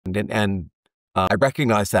I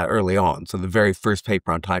recognized that early on. So the very first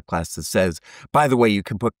paper on type classes says, by the way, you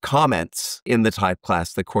can put comments in the type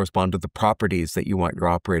class that correspond to the properties that you want your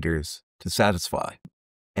operators to satisfy.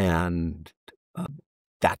 And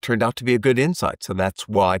that turned out to be a good insight. So that's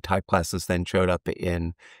why type classes then showed up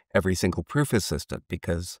in every single proof assistant,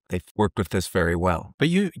 because they've worked with this very well. But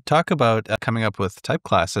you talk about coming up with type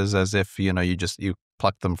classes as if, you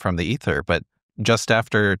pluck them from the ether. But just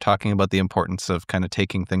after talking about the importance of kind of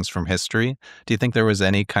taking things from history, do you think there was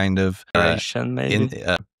any kind of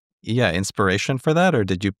inspiration for that, or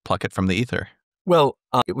did you pluck it from the ether? Well,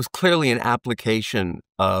 it was clearly an application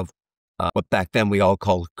of what back then we all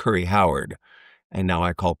called Curry-Howard, and now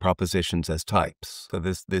I call propositions as types. So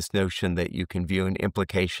this notion that you can view an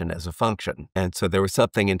implication as a function. And so there was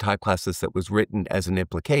something in type classes that was written as an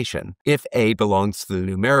implication. If A belongs to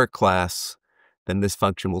the numeric class, then this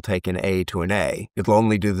function will take an A to an A. It'll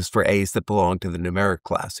only do this for A's that belong to the numeric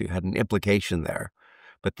class. So you had an implication there.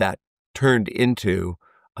 But that turned into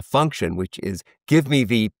a function, which is, give me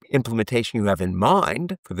the implementation you have in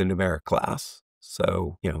mind for the numeric class.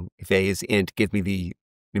 So, if A is int, give me the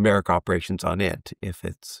numeric operations on int. If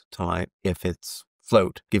it's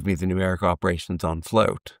float, give me the numeric operations on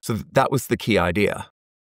float. So that was the key idea.